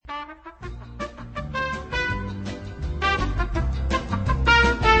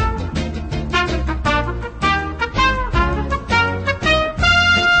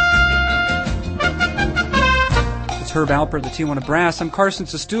It's Herb Alpert, the Tijuana Brass. I'm Carson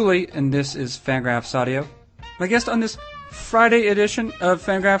Sestouli, and this is Fangraphs Audio. My guest on this Friday edition of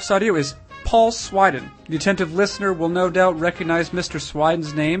Fangraphs Audio is Paul Swiden. The attentive listener will no doubt recognize Mr.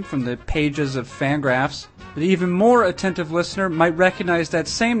 Swiden's name from the pages of Fangraphs. The even more attentive listener might recognize that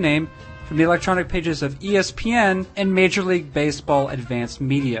same name from the electronic pages of ESPN and Major League Baseball Advanced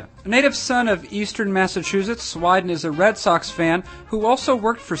Media. A native son of eastern Massachusetts, Swiden is a Red Sox fan who also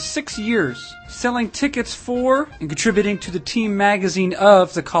worked for 6 years, selling tickets for and contributing to the team magazine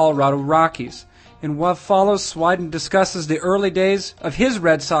of the Colorado Rockies. In what follows, Swiden discusses the early days of his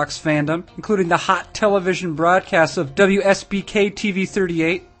Red Sox fandom, including the hot television broadcasts of WSBK TV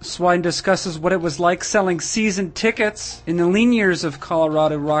 38. Swiden discusses what it was like selling season tickets in the lean years of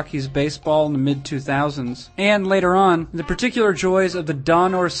Colorado Rockies baseball in the mid-2000s. And later on, the particular joys of the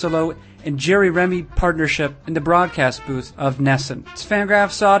Don Orsillo and Jerry Remy partnership in the broadcast booth of NESN. It's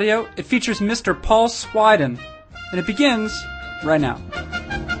Fangraphs Audio. It features Mr. Paul Swiden, and it begins right now.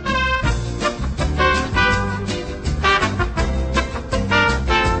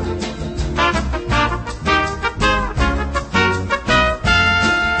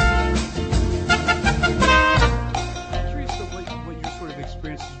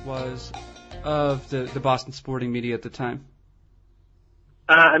 Of the Boston sporting media at the time?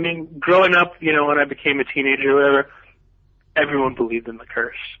 Growing up, when I became a teenager or whatever, everyone believed in the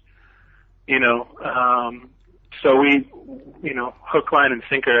curse. So we, hook, line, and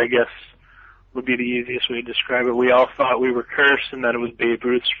sinker, I guess, would be the easiest way to describe it. We all thought we were cursed and that it was Babe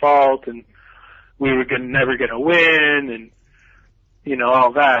Ruth's fault and we were never going to win and,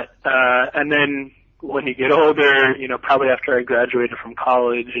 all that. And then when you get older, probably after I graduated from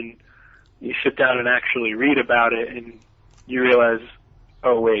college and you sit down and actually read about it and you realize,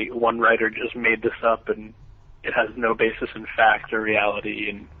 oh wait, one writer just made this up and it has no basis in fact or reality.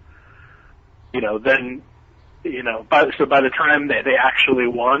 And, by the time they actually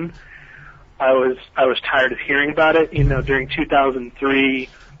won, I was tired of hearing about it. During 2003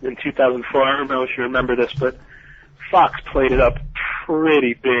 and 2004, I don't know if you remember this, but Fox played it up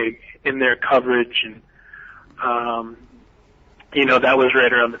pretty big in their coverage and, that was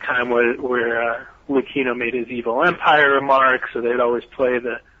right around the time where Lucchino made his Evil Empire remarks, so they'd always play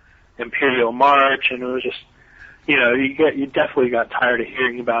the Imperial March, and it was just, you definitely got tired of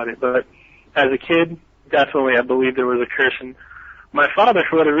hearing about it. But as a kid, definitely I believed there was a curse, and my father,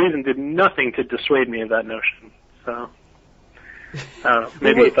 for whatever reason, did nothing to dissuade me of that notion. So, I don't know,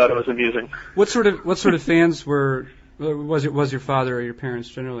 maybe he thought it was amusing. What sort of fans was your father or your parents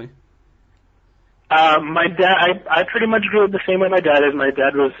generally? My dad, I pretty much grew up the same way my dad is. My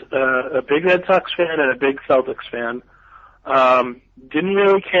dad was a big Red Sox fan and a big Celtics fan. Didn't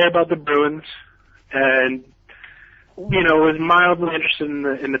really care about the Bruins, and was mildly interested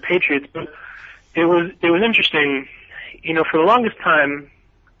in the Patriots. But it was interesting. For the longest time,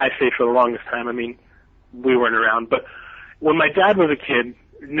 I say for the longest time, we weren't around. But when my dad was a kid,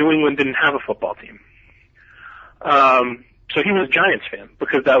 New England didn't have a football team. So he was a Giants fan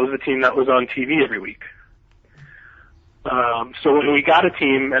because that was the team that was on TV every week. So when we got a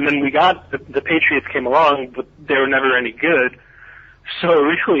team, and then we got the Patriots came along, but they were never any good. So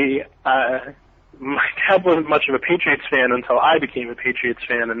really, my dad wasn't much of a Patriots fan until I became a Patriots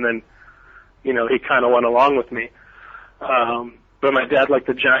fan, and then, he kind of went along with me. But my dad liked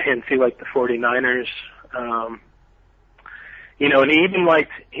the Giants, he liked the 49ers. And he even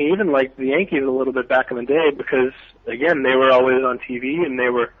liked the Yankees a little bit back in the day because, again, they were always on TV and they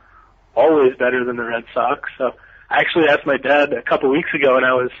were always better than the Red Sox. So I actually asked my dad a couple weeks ago when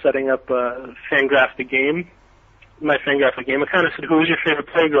I was setting up Fangraph the Game. I kind of said, who was your favorite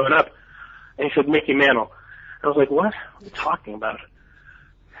player growing up? And he said, Mickey Mantle. I was like, what? What are you talking about?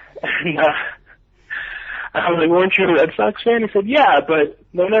 And I was like, weren't you a Red Sox fan? He said, yeah, but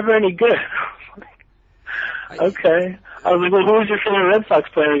they're never any good. Okay. I was like, well, who was your favorite Red Sox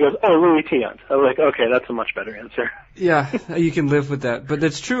player? He goes, oh, Louis Tiant. I was like, okay, that's a much better answer. Yeah, you can live with that. But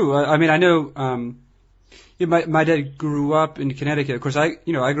that's true. I know my dad grew up in Connecticut. Of course, I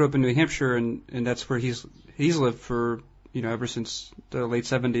grew up in New Hampshire, and that's where he's lived for, ever since the late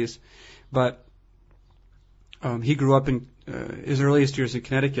 70s. But he grew up in his earliest years in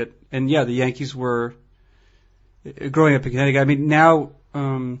Connecticut. And, yeah, the Yankees were growing up in Connecticut. Now...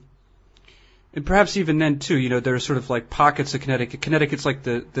 and perhaps even then, too, there are sort of like pockets of Connecticut. Connecticut's like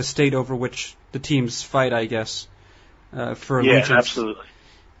the state over which the teams fight, I guess, for allegiance. Yeah, absolutely.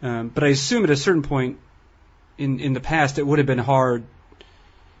 But I assume at a certain point in the past, it would have been hard.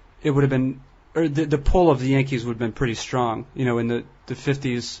 It would have been, or the pull of the Yankees would have been pretty strong, in the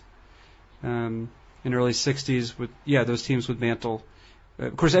 50s, and early 60s with, those teams with Mantle.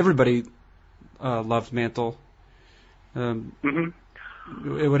 Of course, everybody loved Mantle. It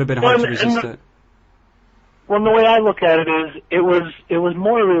would have been hard to resist it. Well, the way I look at it is, it was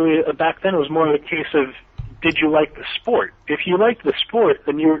more really, back then it was more of a case of, did you like the sport? If you liked the sport,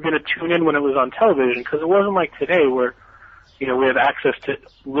 then you were going to tune in when it was on television, because it wasn't like today where, we have access to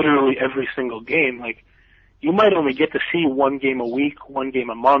literally every single game. Like, you might only get to see one game a week, one game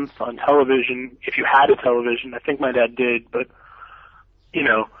a month on television, if you had a television. I think my dad did, but,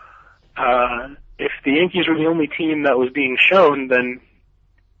 if the Yankees were the only team that was being shown, then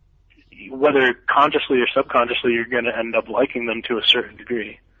whether consciously or subconsciously, you're going to end up liking them to a certain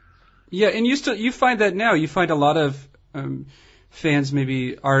degree. Yeah, and you find that now. You find a lot of fans,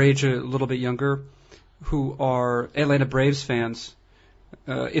 maybe our age, a little bit younger, who are Atlanta Braves fans.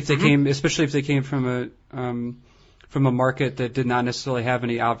 If they came, especially if they came from a market that did not necessarily have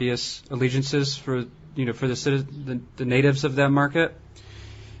any obvious allegiances for the natives of that market,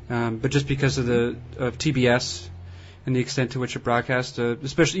 but just because of TBS. And the extent to which it broadcasts,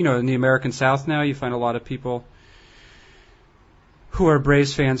 especially, in the American South now, you find a lot of people who are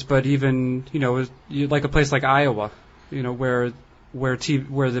Braves fans, but even, like a place like Iowa, where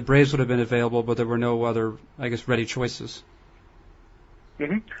the Braves would have been available, but there were no other, I guess, ready choices.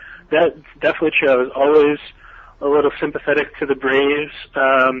 That's definitely true. I was always a little sympathetic to the Braves,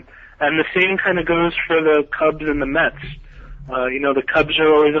 and the same kind of goes for the Cubs and the Mets. The Cubs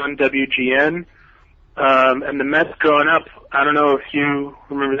are always on WGN. And the Mets growing up, I don't know if you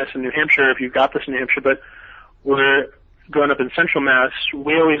remember this in New Hampshire, if you got this in New Hampshire, but we're growing up in Central Mass,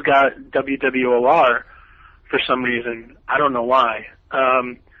 we always got WWOR for some reason. I don't know why.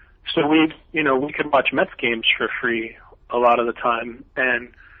 So we could watch Mets games for free a lot of the time.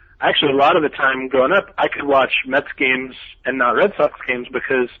 And actually a lot of the time growing up, I could watch Mets games and not Red Sox games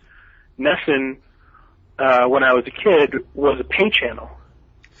because NESN, when I was a kid, was a pay channel.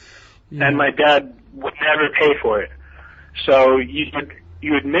 Yeah. And my dad would never pay for it. So you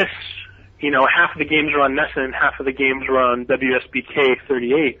would miss, half of the games were on NESN and half of the games were on WSBK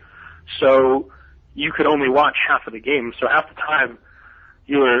 38. So you could only watch half of the games. So half the time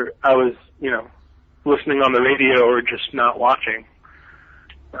I was listening on the radio or just not watching.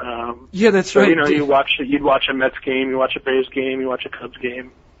 Yeah, that's right. You'd watch a Mets game, you watch a Braves game, you watch a Cubs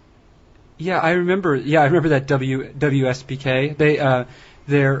game. Yeah, I remember that WSBK. They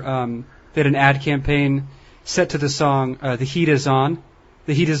had an ad campaign set to the song "The Heat Is On."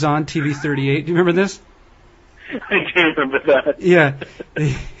 The Heat Is On, TV 38. Do you remember this? I do remember that. Yeah,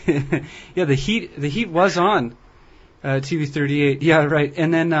 yeah. The Heat was on TV 38. Yeah, right.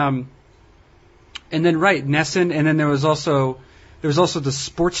 And then right, NESN, and then there was also the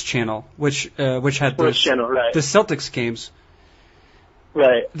Sports Channel, which had the Celtics games.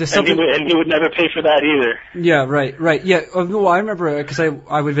 Right, and he would never pay for that either. Yeah, right. Yeah, well, I remember because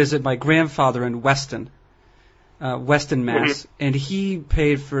I would visit my grandfather in Weston, Mass, and he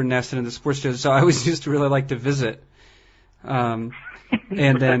paid for NESN and the sports channel, so I always used to really like to visit, and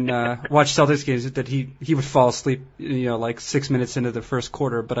then watch Celtics games. That he would fall asleep, like 6 minutes into the first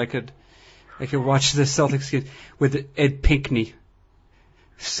quarter, but I could watch the Celtics games with Ed Pinckney.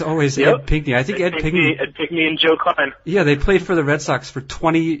 It's always Ed Pinckney. I think Ed Pinckney and Joe Klein. Yeah, they played for the Red Sox for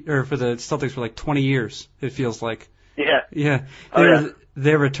for the Celtics for like 20 years. It feels like. Yeah. Yeah. They're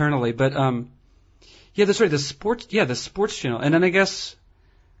there eternally, but yeah, that's right. The sports channel, and then I guess,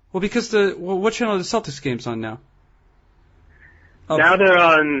 because what channel are the Celtics games on now? Oh. Now they're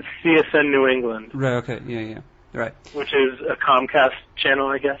on CSN New England. Right. Okay. Yeah. Right. Which is a Comcast channel,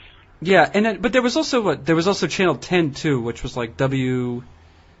 I guess. Yeah, and then, but there was also channel 10 too, which was like wasn't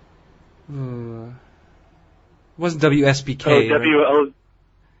WSBK. Oh,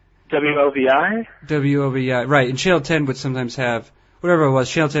 WOVI? WOVI, right. And channel 10 would sometimes have, whatever it was,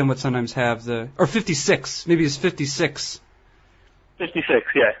 channel 10 would sometimes have or 56, maybe it's 56. 56,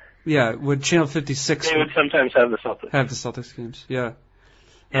 yeah. Yeah, would channel 56. They would sometimes have the Celtics. Have the Celtics games, yeah.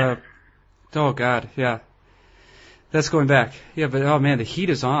 Oh God, yeah. That's going back. Yeah, but oh man, the heat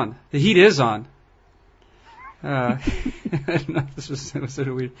is on. The heat is on. This was sort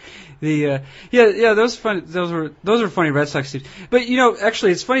of weird. Those were funny Red Sox teams. But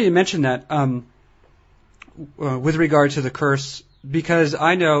actually, it's funny you mention that with regard to the curse, because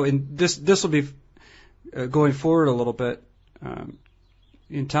I know, and this will be going forward a little bit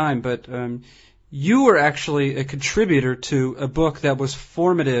in time, but you were actually a contributor to a book that was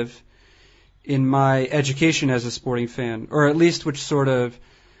formative in my education as a sporting fan, or at least which sort of,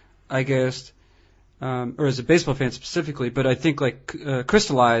 I guess, or as a baseball fan specifically, but I think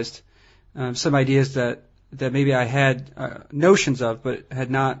crystallized some ideas that maybe I had notions of, but had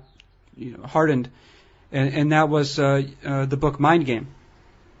not hardened, and that was the book Mind Game.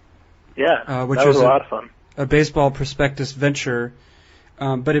 Yeah, which was a lot of fun. a baseball prospectus venture,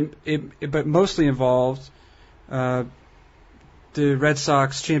 but but mostly involved the Red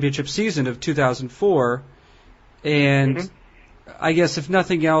Sox championship season of 2004, and I guess if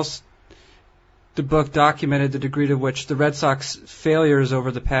nothing else, the book documented the degree to which the Red Sox failures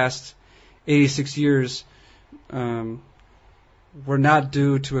over the past 86 years were not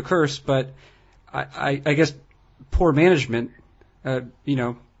due to a curse, but I guess poor management,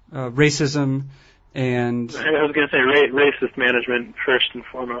 racism, and I was going to say racist management first and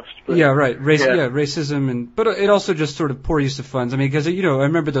foremost. But yeah, right. Racism, but it also just sort of poor use of funds. I mean, because I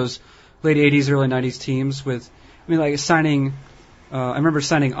remember those late '80s, early '90s teams with, signing. I remember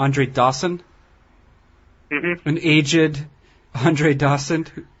signing Andre Dawson, an aged Andre Dawson,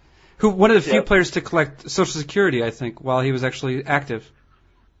 who one of the few players to collect Social Security, I think, while he was actually active.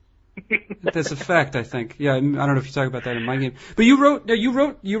 That's a fact, I think. Yeah, I don't know if you talk about that in Mind Game, but you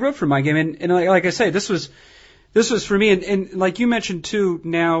wrote for Mind Game, and like I say, this was for me, and like you mentioned too.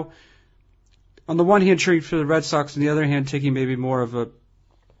 Now, on the one hand, cheering for the Red Sox, on the other hand, taking maybe more of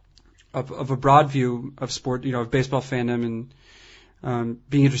a broad view of sport, of baseball fandom, and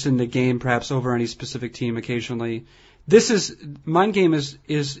being interested in the game, perhaps over any specific team occasionally. Mind Game is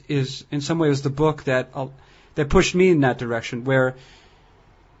in some ways the book that pushed me in that direction, where.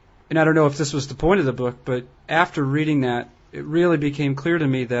 And I don't know if this was the point of the book, but after reading that, it really became clear to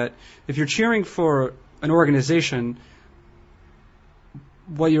me that if you're cheering for an organization,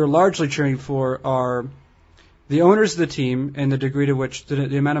 what you're largely cheering for are the owners of the team and the degree to which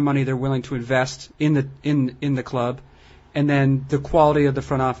the amount of money they're willing to invest in the club, and then the quality of the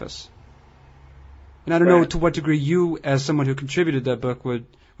front office. And I don't know to what degree you, as someone who contributed that book, would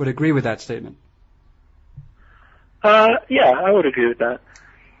agree with that statement. Yeah, I would agree with that.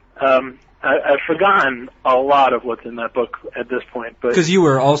 I've forgotten a lot of what's in that book at this point, but because you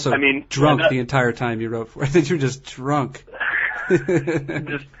were also drunk the entire time you wrote for it. I think you were just drunk,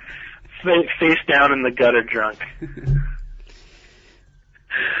 just face down in the gutter, drunk.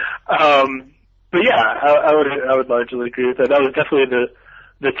 But yeah, I would largely agree with that. That was definitely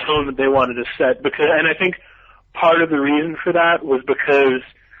the tone that they wanted to set, and I think part of the reason for that was because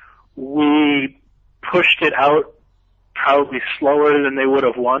we pushed it out probably slower than they would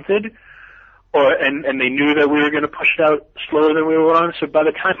have wanted, and they knew that we were going to push it out slower than we would want. So by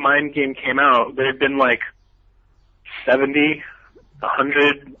the time Mind Game came out, there had been like 70,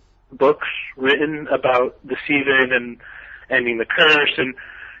 100 books written about the season and ending the curse and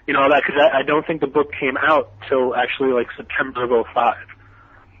all that. Because I don't think the book came out till actually like September of 2005.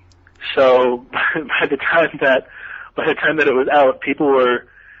 So by the time that it was out, people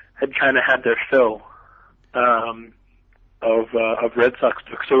had kind of had their fill. Of Red Sox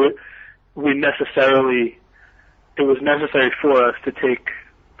books. So it was necessary for us to take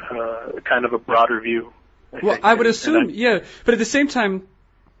kind of a broader view. I would assume, yeah. But at the same time,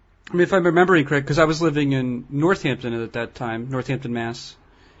 if I'm remembering correct, because I was living in Northampton at that time, Northampton, Mass.,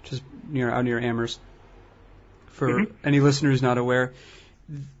 which is out near Amherst. For any listeners not aware,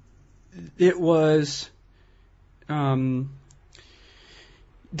 it was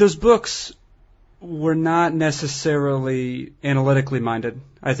those books were not necessarily analytically minded,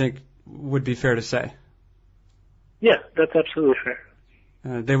 I think would be fair to say. Yeah, that's absolutely fair.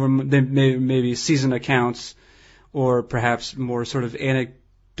 They maybe season accounts, or perhaps more sort of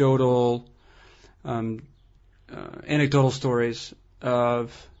anecdotal stories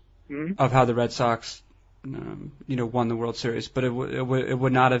of how the Red Sox, won the World Series. But it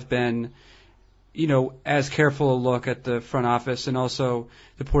would not have been, as careful a look at the front office and also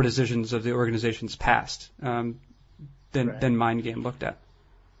the poor decisions of the organization's past than Mind Game looked at.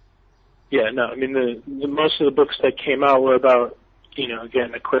 Yeah, no, I mean the most of the books that came out were about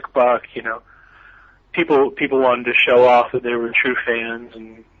getting a quick buck. People wanted to show off that they were true fans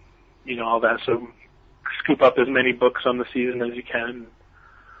and all that. So scoop up as many books on the season as you can.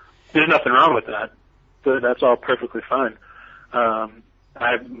 There's nothing wrong with that. That's all perfectly fine.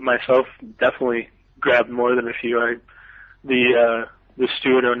 I myself definitely grabbed more than a few. The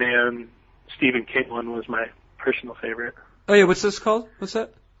Stuart O'Nan, Stephen King one was my personal favorite. Oh yeah, what's this called? What's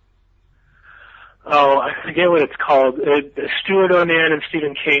that? Oh, I forget what it's called. Stuart O'Nan and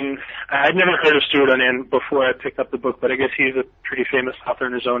Stephen King. I'd never heard of Stuart O'Nan before I picked up the book, but I guess he's a pretty famous author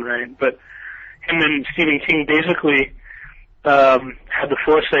in his own right. But him and Stephen King basically had the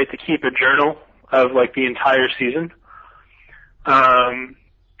foresight to keep a journal of like the entire season. And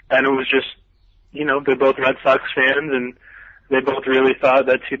it was just, they're both Red Sox fans, and they both really thought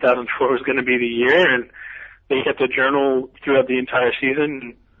that 2004 was going to be the year, and they kept a journal throughout the entire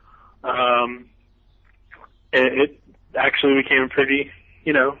season. It actually became a pretty,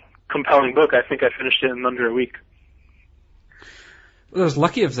 compelling book. I think I finished it in under a week. Well, that was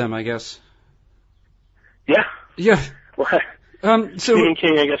lucky of them, I guess. Yeah. Yeah. Well, Stephen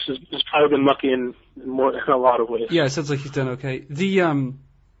King, I guess, has probably been lucky in a lot of ways. Yeah, it sounds like he's done okay.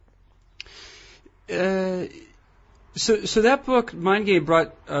 So that book, Mind Game,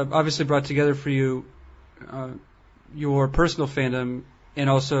 obviously brought together for you your personal fandom and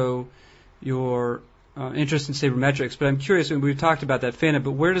also your interest in sabermetrics. But I'm curious, and we've talked about that fandom,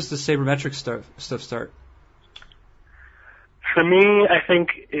 but where does the sabermetrics stuff start? For me, I think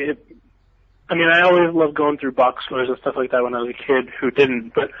I always loved going through box scores and stuff like that when I was a kid. Who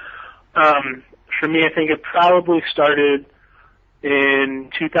didn't? But for me, I think it probably started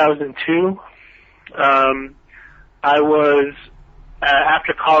in 2002. I was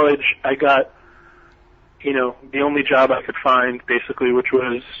after college. I got the only job I could find, basically, which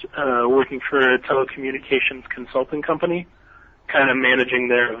was working for a telecommunications consulting company, kind of managing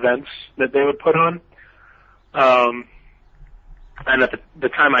their events that they would put on. And at the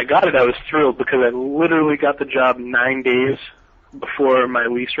time I got it, I was thrilled because I literally got the job 9 days before my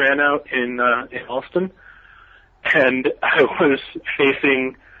lease ran out in Alston. And I was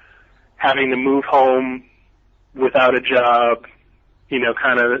facing having to move home without a job,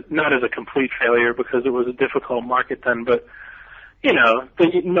 kind of not as a complete failure because it was a difficult market then, but, no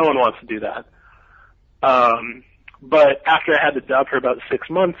one wants to do that. But after I had the job for about 6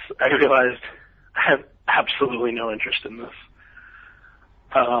 months, I realized I have absolutely no interest in this.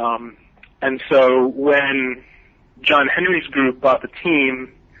 And so when John Henry's group bought the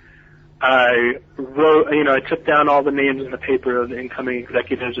team, I wrote, I took down all the names in the paper of the incoming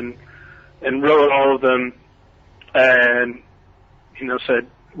executives and wrote all of them and, said,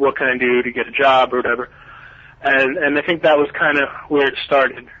 what can I do to get a job or whatever. And I think that was kind of where it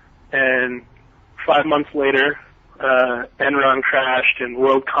started. And 5 months later, Enron crashed and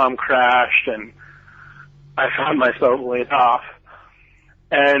WorldCom crashed and I found myself laid off.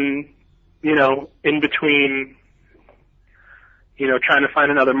 And, in between, trying to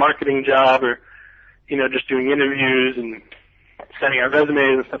find another marketing job or, just doing interviews and sending out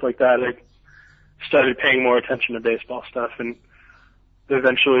resumes and stuff like that, I started paying more attention to baseball stuff and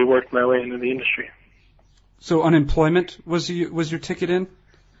eventually worked my way into the industry. So unemployment was your ticket in?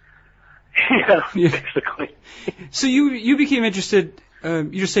 Yeah, basically. So you became interested,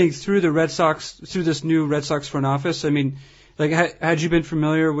 you're saying through this new Red Sox front office. I mean, like, had you been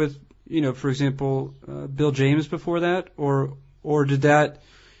familiar with, for example, Bill James before that, or did the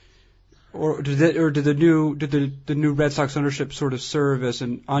new Red Sox ownership sort of serve as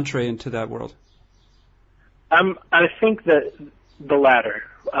an entree into that world? I think that the latter.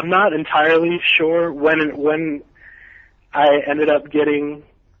 I'm not entirely sure when I ended up getting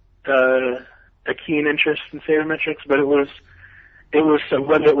a keen interest in sabermetrics, but it was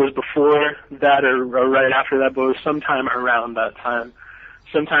whether it was before that or right after that, but it was sometime around that time.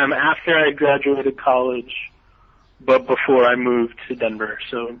 Sometime after I graduated college, but before I moved to Denver.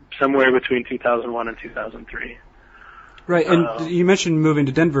 So somewhere between 2001 and 2003. Right, and you mentioned moving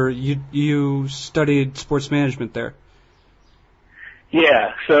to Denver. You studied sports management there.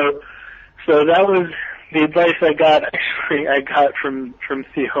 Yeah, so that was the advice I got. Actually, I got from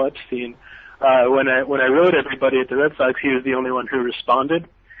Theo Epstein. When I wrote everybody at the Red Sox, he was the only one who responded,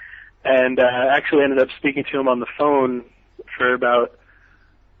 and I actually ended up speaking to him on the phone for about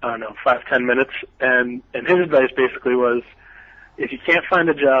 5-10 minutes, and his advice basically was, if you can't find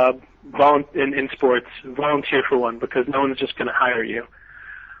a job in sports, volunteer for one because no one's just going to hire you,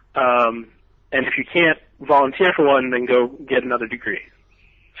 and if you can't volunteer for one, then go get another degree.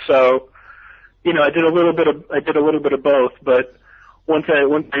 So, I did a little bit of both, but once I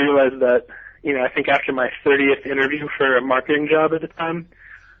realized that, I think after my 30th interview for a marketing job at the time,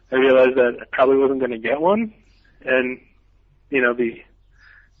 I realized that I probably wasn't going to get one, and the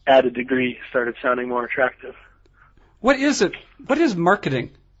added degree started sounding more attractive. What is it? What is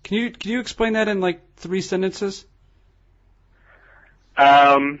marketing? Can you explain that in like 3 sentences?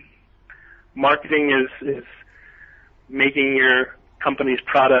 Marketing is making your company's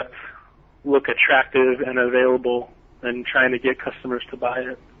product look attractive and available and trying to get customers to buy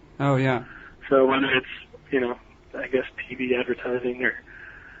it. Oh, yeah. So whether it's, I guess TV advertising or,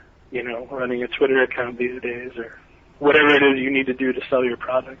 running a Twitter account these days or whatever it is you need to do to sell your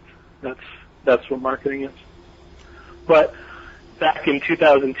product, that's what marketing is. But back in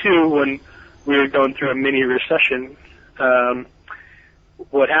 2002, when we were going through a mini recession,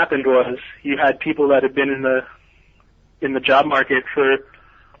 what happened was you had people that had been in the job market for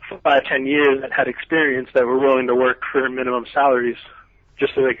 5-10 years that had experience that were willing to work for minimum salaries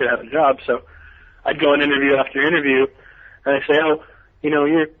just so they could have a job. So I'd go in interview after interview, and I'd say,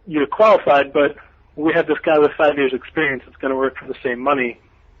 you're qualified, but we have this guy with 5 years experience that's going to work for the same money,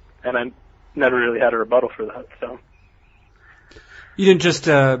 and I never really had a rebuttal for that. So you didn't just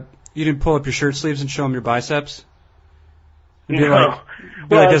you didn't pull up your shirt sleeves and show him your biceps? And be no.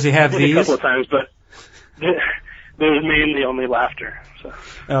 like, does he have these? A couple of times, but there was mainly only laughter. So.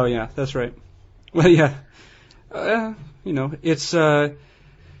 Oh yeah, that's right. Well, yeah, it's whether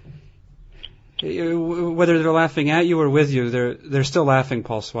they're laughing at you or with you, they're still laughing,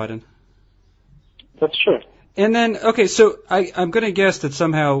 Paul Sweiden. That's true. And then, okay, so I'm going to guess that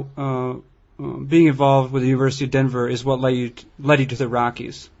somehow being involved with the University of Denver is what led you to the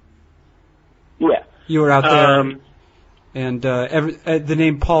Rockies. Yeah. You were out there, and the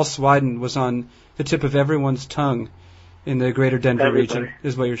name Paul Sweiden was on the tip of everyone's tongue in the greater Denver region,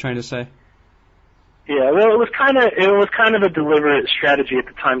 is what you're trying to say. Yeah, well, it was kind of a deliberate strategy at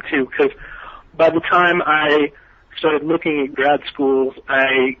the time too, because by the time I started looking at grad schools,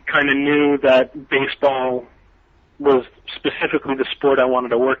 I kind of knew that baseball was specifically the sport I wanted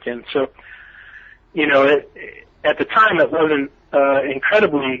to work in. So, at the time it wasn't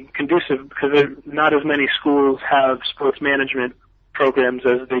incredibly conducive because not as many schools have sports management programs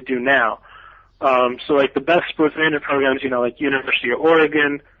as they do now. So like the best sports management programs, like University of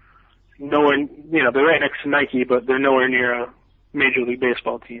Oregon, nowhere, they're right next to Nike, but they're nowhere near a Major League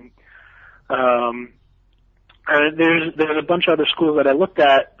Baseball team. There's a bunch of other schools that I looked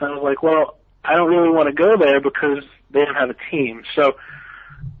at, and I was like, well, I don't really want to go there because they don't have a team. So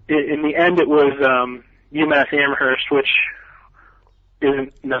in the end, it was UMass Amherst, which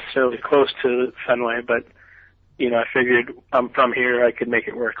isn't necessarily close to Fenway, but I figured I'm from here, I could make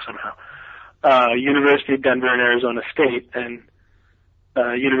it work somehow. University of Denver and Arizona State, and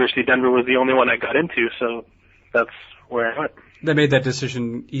University of Denver was the only one I got into, so that's where I went. That made that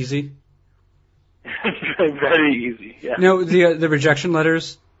decision easy? Very easy, yeah. Now, the rejection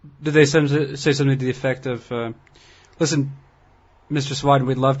letters, did they say something to the effect of, listen, Mr. Sweiden,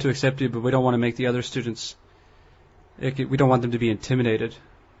 we'd love to accept you, but we don't want to make the other students, we don't want them to be intimidated.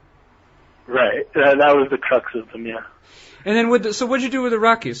 Right, that was the crux of them, yeah. And then, so what'd you do with the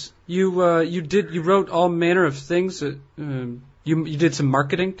Rockies? You wrote all manner of things. You did some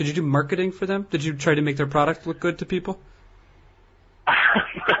marketing. Did you do marketing for them? Did you try to make their product look good to people?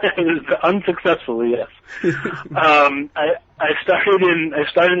 Unsuccessfully, yes. I started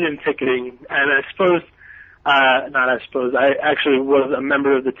in ticketing, and I actually was a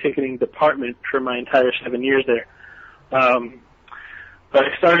member of the ticketing department for my entire 7 years there. But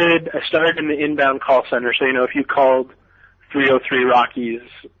I started in the inbound call center. So if you called 303 Rockies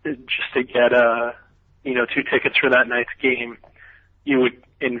just to get 2 tickets for that night's game, you would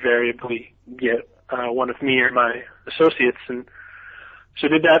invariably get one of me or my associates, and so I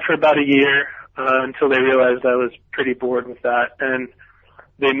did that for about a year until they realized I was pretty bored with that, and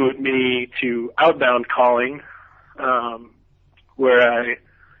they moved me to outbound calling, where I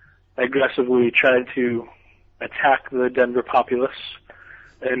aggressively tried to attack the Denver populace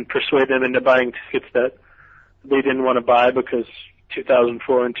and persuade them into buying tickets that they didn't want to buy because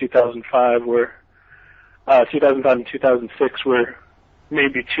 2004 and 2005 and 2006 were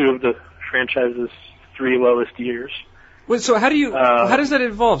maybe 2 of the franchise's 3 lowest years. Wait, so how does that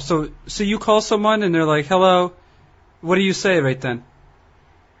evolve? So you call someone and they're like, hello, what do you say right then?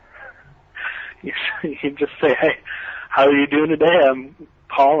 You just say, hey, how are you doing today? I'm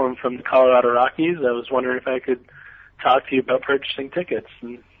Paul. I'm from the Colorado Rockies. I was wondering if I could talk to you about purchasing tickets.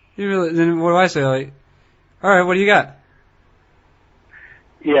 And then what do I say? Like, all right, what do you got?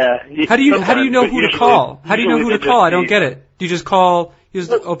 Yeah. How do you know who to call? How do you know who to call? I don't get it. Do you just call? You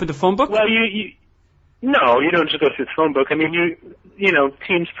just open the phone book? Well, no, you don't just go through the phone book. I mean,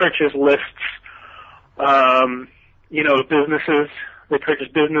 teams purchase lists. Businesses, they purchase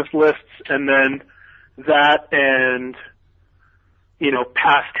business lists, and then that and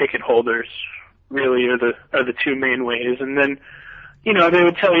past ticket holders really are the 2 main ways. And then they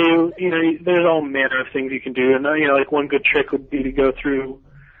would tell you there's all manner of things you can do. And like one good trick would be to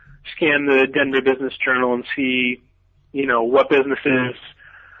scan the Denver Business Journal and see what businesses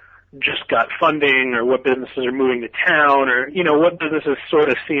just got funding, or what businesses are moving to town, or what businesses sort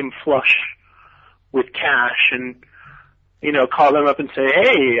of seem flush with cash, and call them up and say,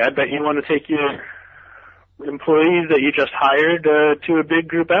 hey, I bet you want to take your employees that you just hired to a big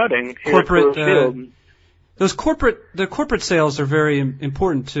group outing here at Coors Field. The corporate sales are very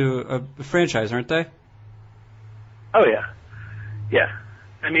important to a franchise, aren't they? Oh yeah.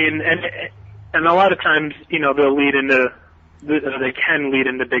 I mean, and a lot of times they'll lead into. They can lead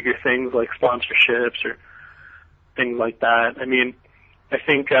into bigger things like sponsorships or things like that. I mean, I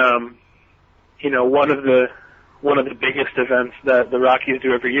think one of one of the biggest events that the Rockies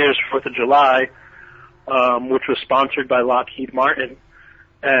do every year is 4th of July, which was sponsored by Lockheed Martin.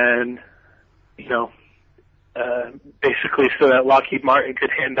 And, basically so that Lockheed Martin could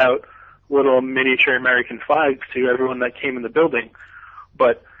hand out little miniature American flags to everyone that came in the building.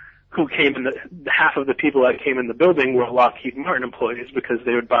 But half of the people that came in the building were Lockheed Martin employees because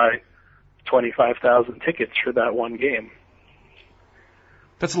they would buy 25,000 tickets for that one game.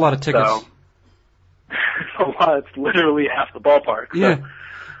 That's a lot of tickets. So, it's a lot. It's literally half the ballpark. So. Yeah.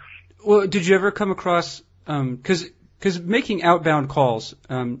 Well, did you ever come across, because making outbound calls,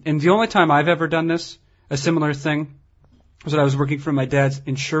 and the only time I've ever done this, a similar thing, was when I was working for my dad's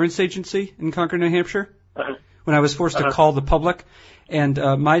insurance agency in Concord, New Hampshire, when I was forced to call the public. And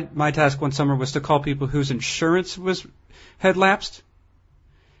my task one summer was to call people whose insurance had lapsed,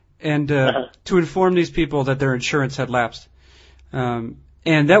 and to inform these people that their insurance had lapsed. And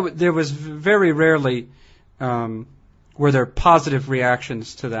there was very rarely were there positive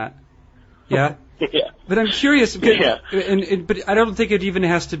reactions to that. Yeah? Yeah. But I'm curious, Yeah. but I don't think it even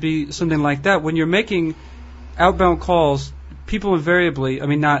has to be something like that. When you're making outbound calls, people invariably, I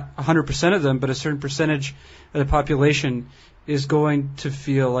mean, not 100% of them, but a certain percentage of the population is going to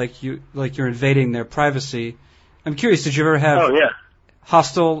feel like you're invading their privacy. I'm curious, did you ever have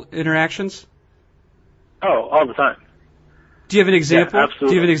hostile interactions? Oh, all the time. Do you have an example? Yeah, absolutely.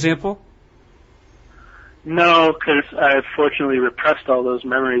 Do you have an example? No, because I fortunately repressed all those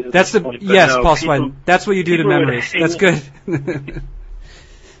memories. That's the point, yes, no, Paul Swiden. That's what you do to memories. That's good.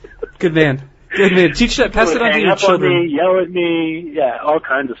 Good man. Good man. Teach that. Pass it on to your children. On me, yell at me. Yeah, all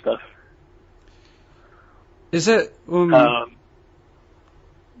kinds of stuff. Is it? The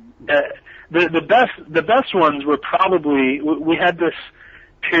best ones were probably, we had this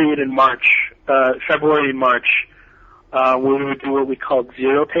period in March, February and March, where we would do what we called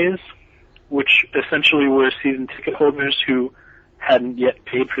zero pays, which essentially were season ticket holders who hadn't yet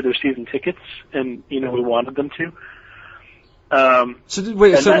paid for their season tickets, and we wanted them to. Let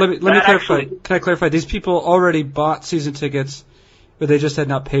me clarify. Can I clarify? These people already bought season tickets, but they just had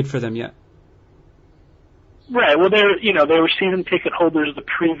not paid for them yet. Right. Well, they were season ticket holders the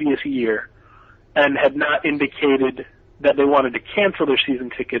previous year, and had not indicated that they wanted to cancel their season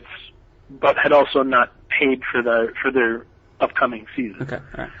tickets, but had also not paid for their upcoming season. Okay. All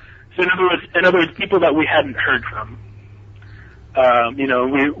right. So in other words, people that we hadn't heard from.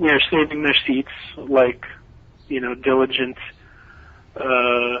 We are saving their seats like, diligent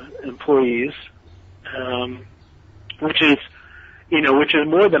employees, which is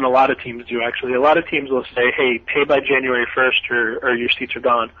more than a lot of teams do, actually. A lot of teams will say, hey, pay by January 1st or your seats are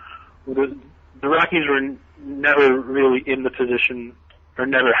gone. The Rockies were never really in the position, or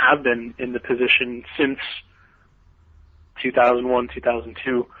never have been in the position since 2001,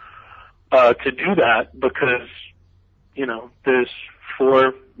 2002, to do that because, there's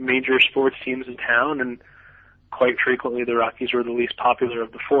 4 major sports teams in town, and quite frequently the Rockies were the least popular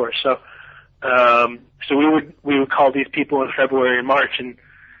of the 4. So we would call these people in February and March and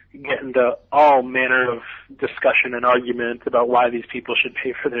get into all manner of discussion and argument about why these people should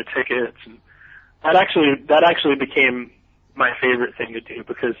pay for their tickets, and that actually became my favorite thing to do,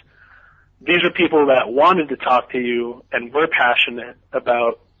 because these are people that wanted to talk to you and were passionate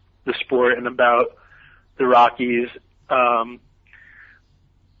about the sport and about the Rockies.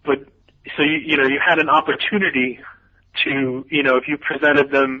 But so you had an opportunity to, if you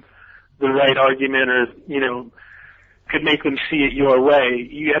presented them the right argument or, could make them see it your way,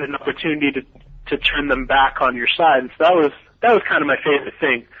 you had an opportunity to turn them back on your side. And so that was kind of my favorite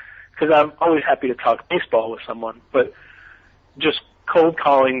thing, because I'm always happy to talk baseball with someone, but just cold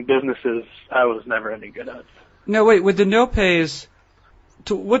calling businesses, I was never any good at. No, wait, with the no pays,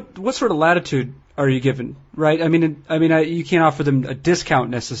 what sort of latitude are you given, right? I mean, you can't offer them a discount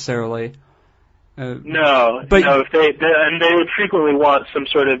necessarily. No, if they would frequently want some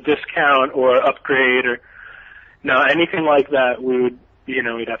sort of discount or upgrade or anything like that. We would,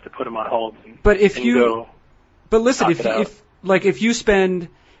 we'd have to put them on hold.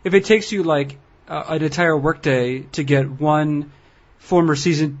 If it takes you like an entire workday to get one former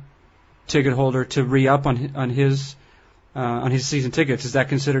season ticket holder to re-up on his season tickets, is that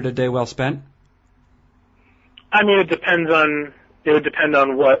considered a day well spent? I mean, it would depend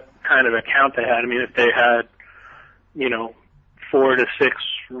on what kind of account they had. I mean, if they had, 4 to 6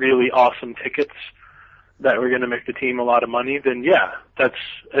 really awesome tickets that were going to make the team a lot of money, then yeah, that's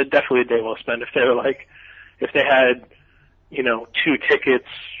definitely a day well spent. If they had, 2 tickets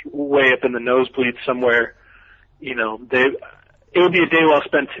way up in the nosebleed somewhere, it would be a day well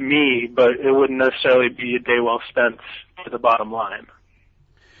spent to me, but it wouldn't necessarily be a day well spent to the bottom line.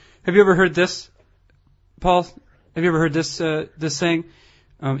 Have you ever heard this, Paul? Have you ever heard this saying?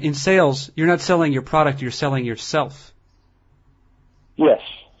 In sales, you're not selling your product, you're selling yourself. Yes.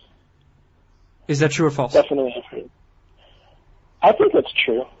 Is that true or false? Definitely have heard. I think that's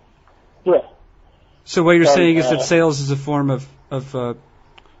true. Yeah. So what you're saying is that sales is a form of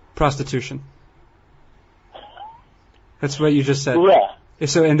prostitution. That's what you just said. Yeah.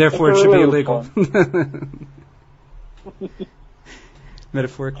 So, and therefore it should be illegal.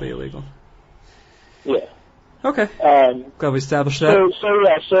 Metaphorically illegal. Yeah. Okay. Glad we established that.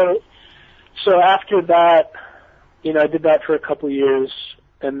 So after that, I did that for a couple of years,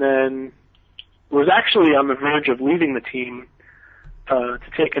 and then was actually on the verge of leaving the team to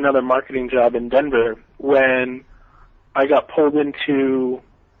take another marketing job in Denver when I got pulled into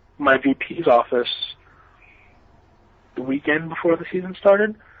my VP's office the weekend before the season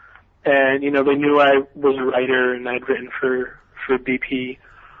started, and they knew I was a writer and I'd written for BP.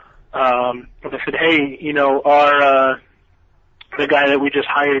 And I said, hey, the guy that we just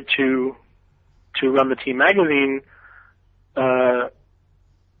hired to run the team magazine,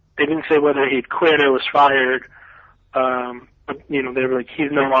 they didn't say whether he'd quit or was fired. But, they were like,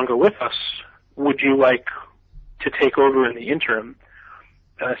 he's no longer with us. Would you like to take over in the interim?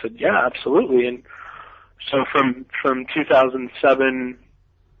 And I said, yeah, absolutely. And so from 2007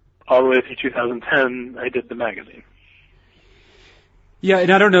 all the way through 2010, I did the magazine. Yeah,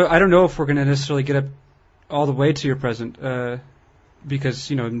 and I don't know if we're going to necessarily get up all the way to your present, because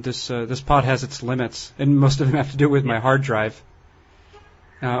this pod has its limits, and most of them have to do with my hard drive,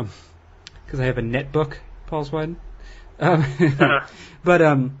 because I have a netbook, Paul Swiden. But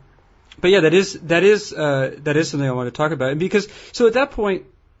yeah, that is something I want to talk about, and because at that point,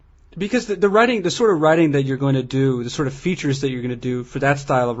 because the writing, the sort of writing that you're going to do, the sort of features that you're going to do for that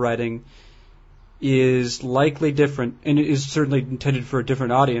style of writing is likely different, and it is certainly intended for a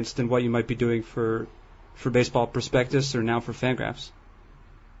different audience than what you might be doing for Baseball Prospectus or now for Fangraphs.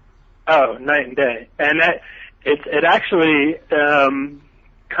 Oh, night and day. And it actually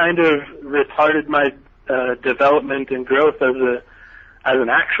kind of retarded my development and growth as an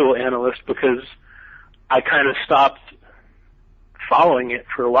actual analyst, because I kind of stopped following it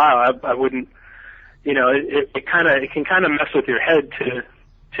for a while. I wouldn't, it can kind of mess with your head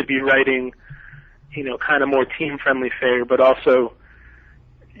to be writing, kind of more team-friendly fare, but also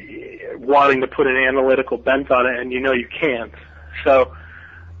wanting to put an analytical bent on it, and you can't. So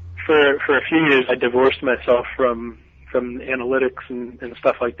for a few years, I divorced myself from analytics and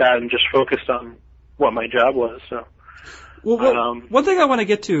stuff like that, and just focused on what my job was. So, well, one thing I want to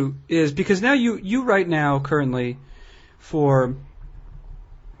get to is, because now you write now currently for,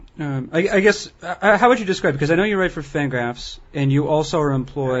 I guess, how would you describe it? Because I know you write for Fangraphs, and you also are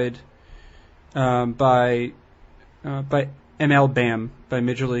employed by MLBAM, by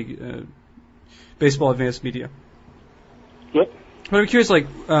Major League Baseball Advanced Media. Yep. But I'm curious,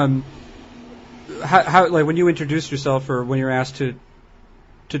 how like when you introduce yourself, or when you're asked to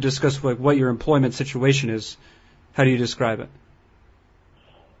discuss what your employment situation is, how do you describe it?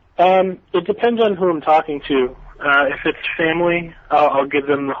 It depends on who I'm talking to. If it's family, I'll give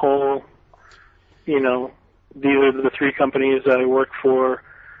them the whole, these are the three companies that I work for,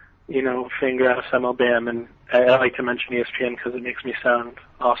 Fangraphs, MLBAM, and I like to mention ESPN because it makes me sound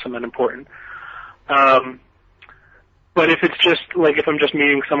awesome and important. But if it's just, if I'm just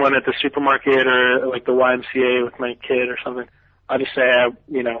meeting someone at the supermarket or, the YMCA with my kid or something, I'll just say,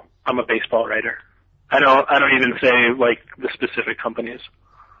 I'm a baseball writer. I don't even say, the specific companies.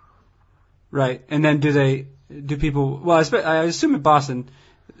 Right. And then do people, well, I assume in Boston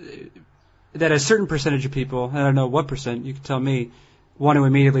that a certain percentage of people, I don't know what percent, you can tell me, want to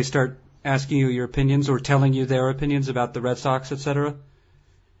immediately start asking you your opinions or telling you their opinions about the Red Sox, etc.?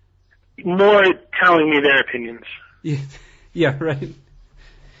 More telling me their opinions. Yeah, right.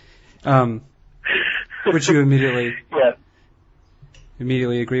 Which you immediately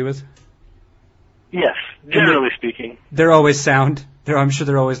agree with? Yes, generally speaking. They're always sound. I'm sure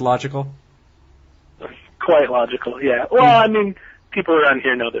they're always logical. Quite logical, yeah. Well, people around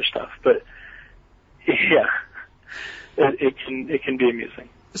here know their stuff, but yeah, it can be amusing.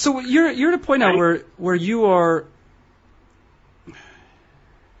 So you're at a point now where you are,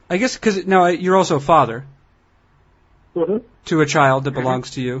 I guess, because now you're also a father. Mm-hmm. To a child that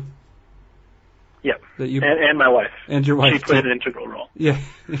belongs to you. Yep. And my wife. And your wife. She played an integral role. Yeah,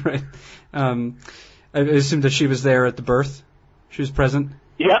 right. I assume that she was there at the birth. She was present.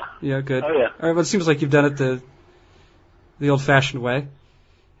 Yeah. Yeah, good. Oh yeah. All right. Well, it seems like you've done it the old-fashioned way.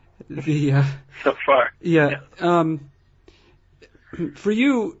 So far. Yeah. For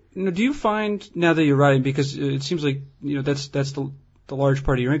you, do you find now that you're writing, because it seems like that's the large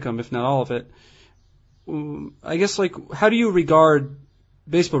part of your income, if not all of it. I guess, like, how do you regard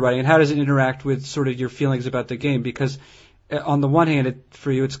baseball writing, and how does it interact with sort of your feelings about the game? Because on the one hand,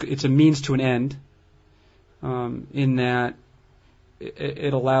 for you, it's a means to an end, in that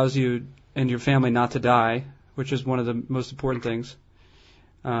it allows you and your family not to die, which is one of the most important things.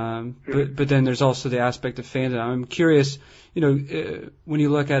 But then there's also the aspect of fandom. I'm curious, when you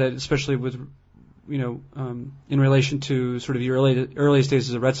look at it, especially with, in relation to sort of your earliest days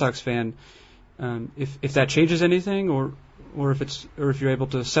as a Red Sox fan, if that changes anything, or if you're able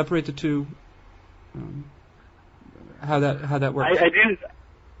to separate the two, how that works.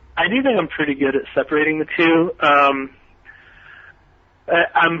 I do think I'm pretty good at separating the two.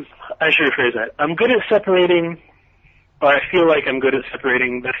 I should rephrase that. I'm good at separating, or I feel like I'm good at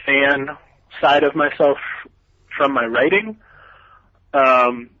separating the fan side of myself from my writing.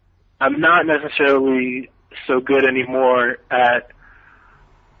 I'm not necessarily so good anymore at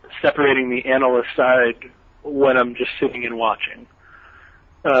separating the analyst side when I'm just sitting and watching.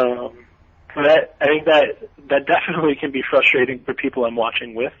 But I think that definitely can be frustrating for people I'm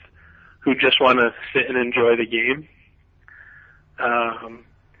watching with, who just want to sit and enjoy the game.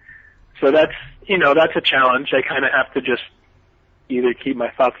 So that's a challenge. I kind of have to just either keep my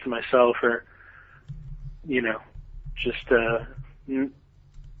thoughts to myself or, just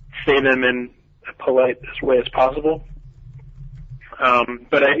say them in a polite way as possible.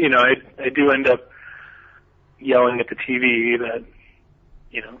 But I do end up yelling at the TV that,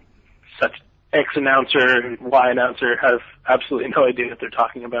 such X announcer and Y announcer have absolutely no idea what they're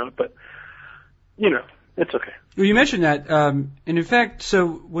talking about. But, it's okay. Well, you mentioned that, and in fact, so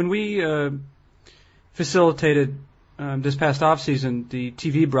when we facilitated this past off season the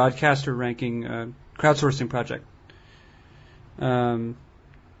TV broadcaster ranking crowdsourcing project, the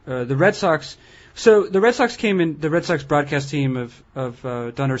Red Sox. So the Red Sox came in. The Red Sox broadcast team of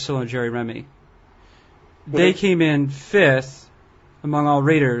Don Ursillo and Jerry Remy. They came in 5th among all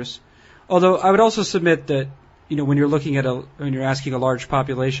raters. Although I would also submit that when you're looking at when you're asking a large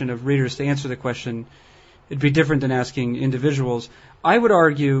population of readers to answer the question, it'd be different than asking individuals. I would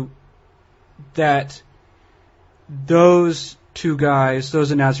argue that those two guys,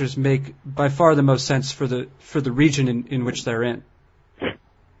 those announcers, make by far the most sense for the region in which they're in.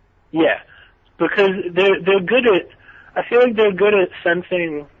 Yeah, because they're good at. I feel like they're good at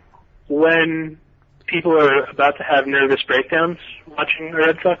sensing when people are about to have nervous breakdowns watching a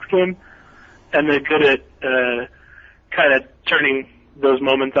Red Sox game, and they're good at kind of turning those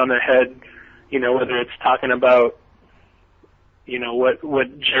moments on their head. Whether it's talking about,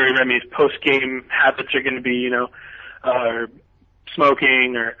 what Jerry Remy's post-game habits are going to be, or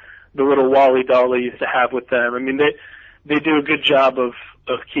smoking, or the little Wally doll they used to have with them. I mean, they do a good job of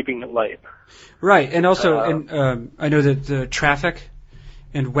keeping it light. Right, and also, I know that the traffic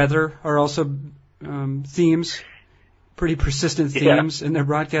and weather are also themes, pretty persistent themes in their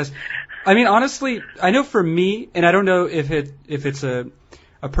broadcast. I mean, honestly, I know for me, and I don't know if it's a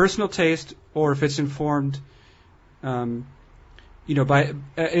personal taste or if it's informed, by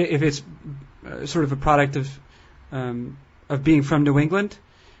if it's sort of a product of being from New England.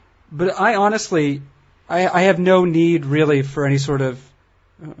 But I honestly, I have no need really for any sort of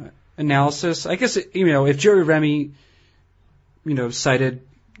analysis. I guess if Jerry Remy, cited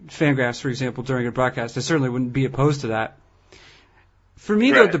Fangraphs, for example, during a broadcast, I certainly wouldn't be opposed to that. For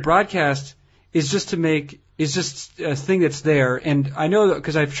me, though, the broadcast is just a thing that's there, and I know that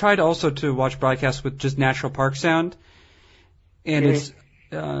because I've tried also to watch broadcasts with just natural park sound, and it's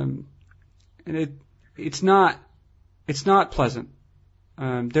not pleasant.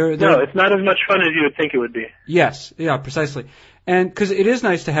 No, it's not as much fun as you would think it would be. Yes, yeah, precisely, and because it is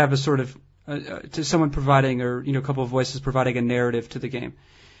nice to have a sort of to someone providing, or a couple of voices providing a narrative to the game.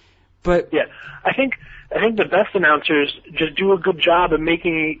 But yeah, I think the best announcers just do a good job of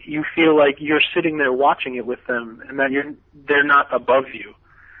making you feel like you're sitting there watching it with them, and that they're not above you.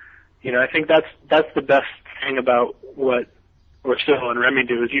 I think that's the best thing about what Ursillo and Remy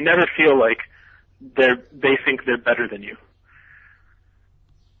do, is you never feel like they think they're better than you.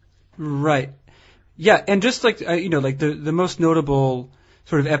 Right. Yeah, and just like like the most notable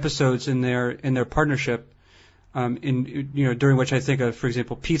sort of episodes in their partnership, during which I think of, for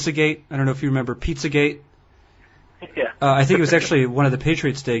example, Pizzagate. I don't know if you remember Pizzagate. Yeah. I think it was actually one of the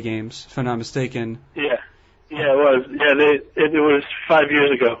Patriots Day games, if I'm not mistaken. Yeah. Yeah, it was. Yeah, it was 5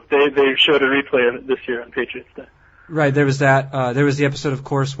 years ago. They showed a replay of it this year on Patriots Day. Right. There was that. There was the episode, of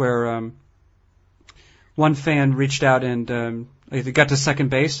course, where one fan reached out and they got to second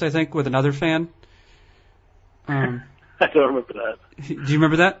base, I think, with another fan. I don't remember that. Do you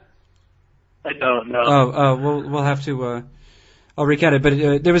remember that? I don't know. Oh, we'll have to. I'll recount it.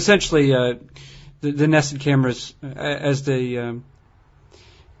 But there was essentially the nested cameras as the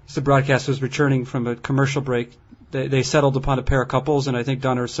broadcast was returning from a commercial break. They settled upon a pair of couples, and I think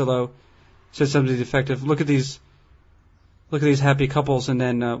Don Orsillo said something to the effect of, "Look at these happy couples." And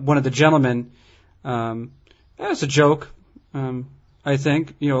then one of the gentlemen, as a joke, I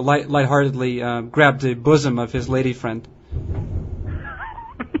think, lightheartedly grabbed the bosom of his lady friend.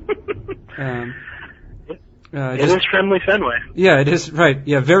 It is friendly Fenway. Yeah, it is, right.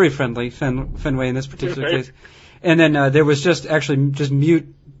 Yeah, very friendly Fenway in this particular case. And then there was just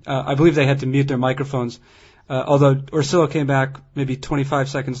mute. I believe they had to mute their microphones. Although Orsillo came back maybe 25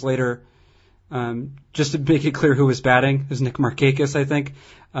 seconds later, just to make it clear who was batting. It was Nick Markakis, I think.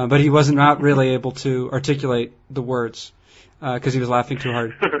 But he was not really able to articulate the words, because he was laughing too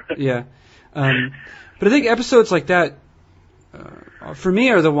hard. Yeah. But I think episodes like that, for me,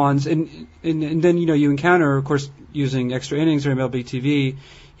 are the ones, and then, you encounter, of course, using Extra Innings or MLB TV,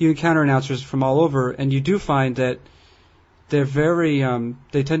 you encounter announcers from all over, and you do find that they're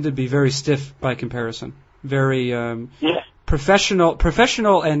they tend to be very stiff by comparison. Very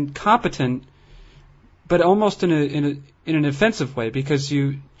professional and competent, but almost in an offensive way, because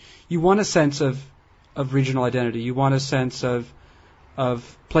you want a sense of regional identity, you want a sense of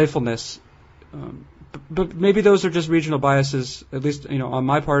playfulness, but maybe those are just regional biases, at least on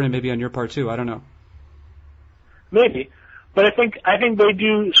my part, and maybe on your part too. I don't know. Maybe, but I think they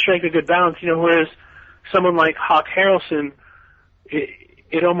do strike a good balance. Whereas someone like Hawk Harrelson,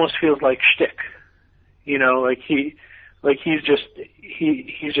 it almost feels like shtick. He's just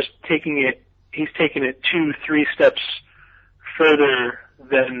taking it. He's taking it 2-3 steps further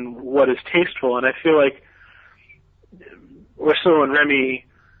than what is tasteful, and I feel like Orsillo and Remy,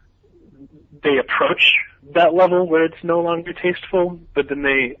 they approach that level where it's no longer tasteful, but then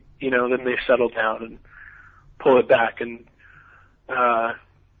they settle down and pull it back, and I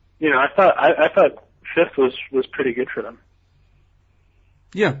thought Fifth was pretty good for them.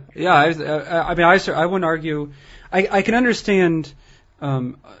 Yeah. I wouldn't argue. I can understand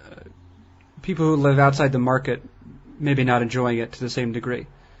people who live outside the market maybe not enjoying it to the same degree.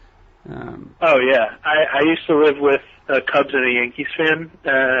 Oh yeah, I used to live with a Cubs and a Yankees fan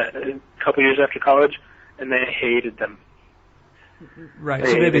a couple years after college, and they hated them. Right.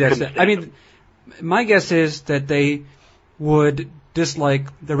 So maybe that's it. I mean, my guess is that they would dislike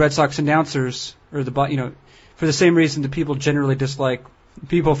the Red Sox announcers, or for the same reason that people generally dislike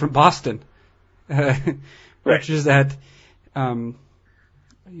people from Boston, which is that, I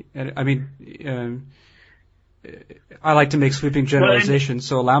like to make sweeping generalizations,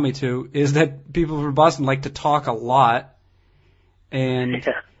 so allow me to, is that people from Boston like to talk a lot, and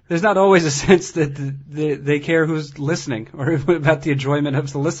there's not always a sense that they care who's listening or about the enjoyment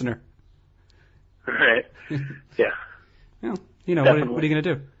of the listener. Right. Yeah. Well, what are you going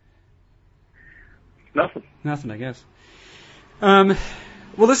to do? Nothing, I guess.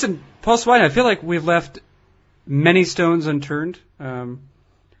 Well, listen, Paul Swiden, I feel like we've left many stones unturned,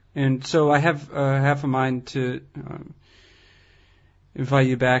 and so I have half a mind to invite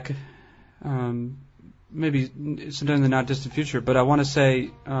you back, maybe sometime in the not distant future. But I want to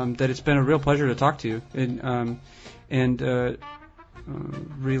say that it's been a real pleasure to talk to you and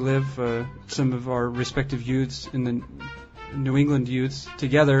relive some of our respective youths in the New England youths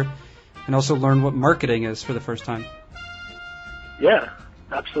together, and also learn what marketing is for the first time. Yeah,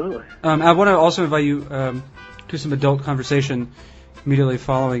 absolutely. I want to also invite you to some adult conversation immediately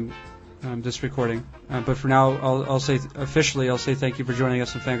following this recording. But for now, I'll say thank you for joining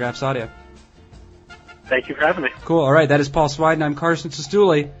us on Fangraphs Audio. Thank you for having me. Cool. All right. That is Paul Swiden. I'm Carson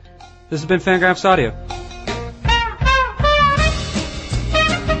Sestouli. This has been Fangraphs Audio.